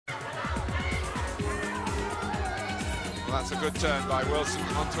Well, that's a good turn by Wilson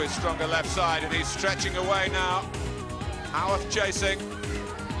onto his stronger left side, and he's stretching away now. Howarth chasing,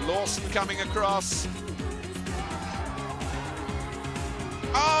 Lawson coming across.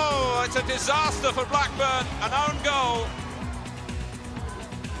 Oh, it's a disaster for Blackburn, an own goal.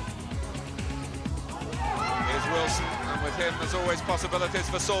 Here's Wilson, and with him there's always possibilities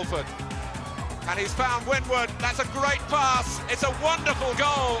for Salford. And he's found Whitworth. That's a great pass. It's a wonderful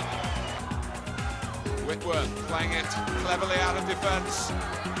goal. Whitworth playing it cleverly out of defence.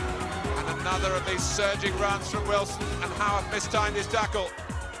 And another of these surging runs from Wilson, and Howarth mistimed his tackle.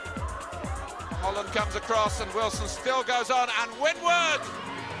 Holland comes across and Wilson still goes on, and Whitworth!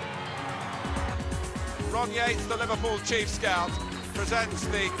 Ron Yates, the Liverpool chief scout, presents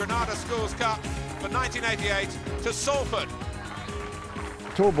the Granada Schools Cup for 1988 to Salford. I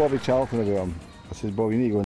told Bobby Charlton about him. I said, Bobby, you need to go